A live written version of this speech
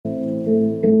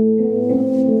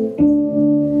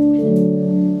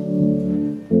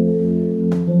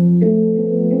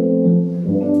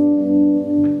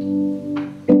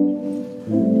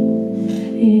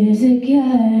Is it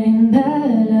getting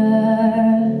better?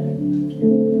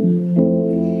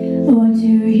 Or do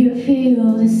you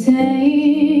feel the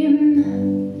same?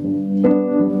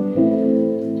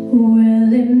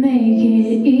 Will it make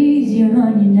it easier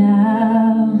on you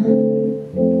now?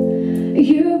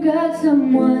 You got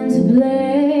someone to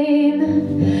blame.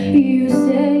 You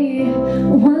say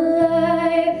one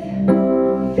life,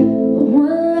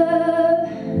 one love,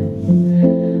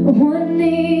 one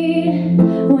need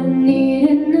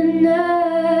in the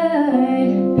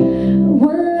night.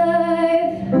 One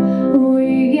life,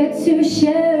 we get to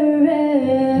share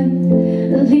it.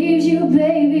 Leaves you,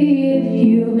 baby, if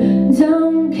you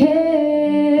don't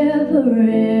care for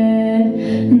it.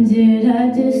 Did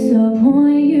I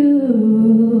disappoint you?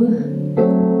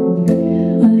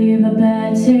 Or leave a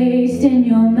bad taste in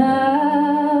your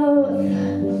mouth?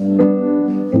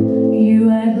 You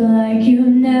act like you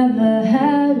never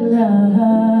had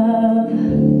love,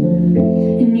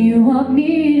 and you want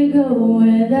me to go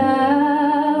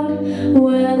without.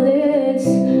 Well, it's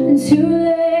too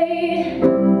late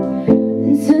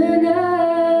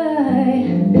tonight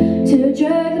to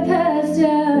drag the past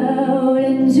out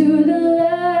into the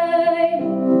light.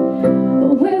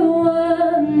 We're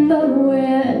one, but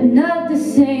we're not the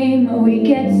same. We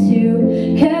get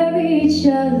to carry each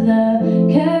other,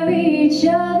 carry each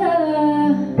other.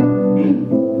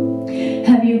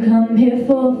 Have you come here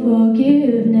for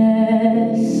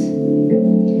forgiveness?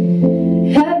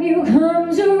 Have you come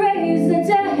to raise the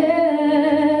dead?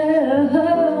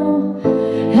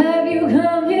 Have you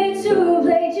come here to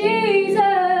play Jesus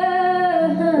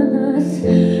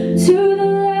to the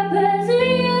lepers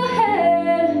in your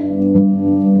head?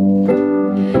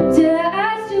 Did I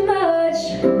ask too much?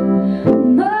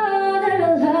 More than a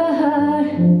lot.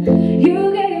 You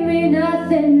gave me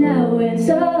nothing, now it's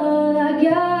all I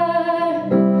got.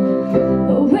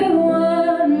 We're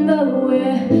one, but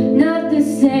we're not the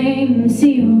same.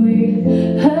 See, we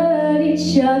hurt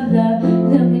each other,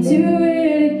 then we do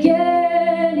it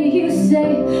again. You say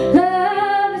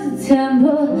love is a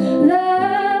temple,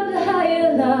 love the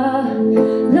higher law.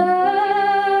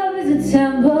 Love is a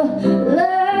temple,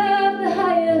 love the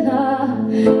higher law.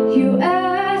 You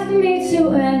ask me to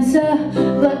answer,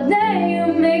 but then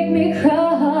you make me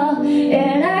crawl,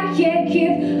 and I can't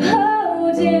keep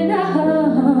holding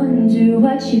on to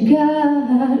what you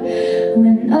got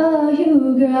when all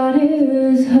you got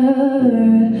is her.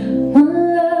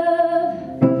 One love,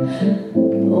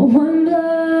 one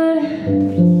blood,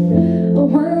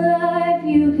 one life.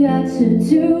 You got to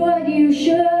do what you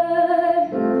should.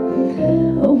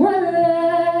 One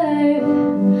life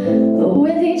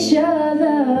with each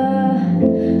other,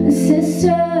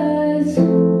 sisters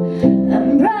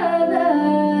and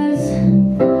brothers.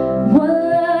 One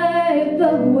life,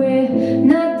 but we're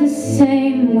not the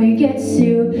same. We get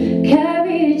to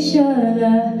carry each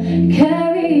other,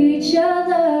 carry each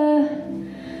other.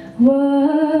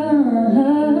 Whoa.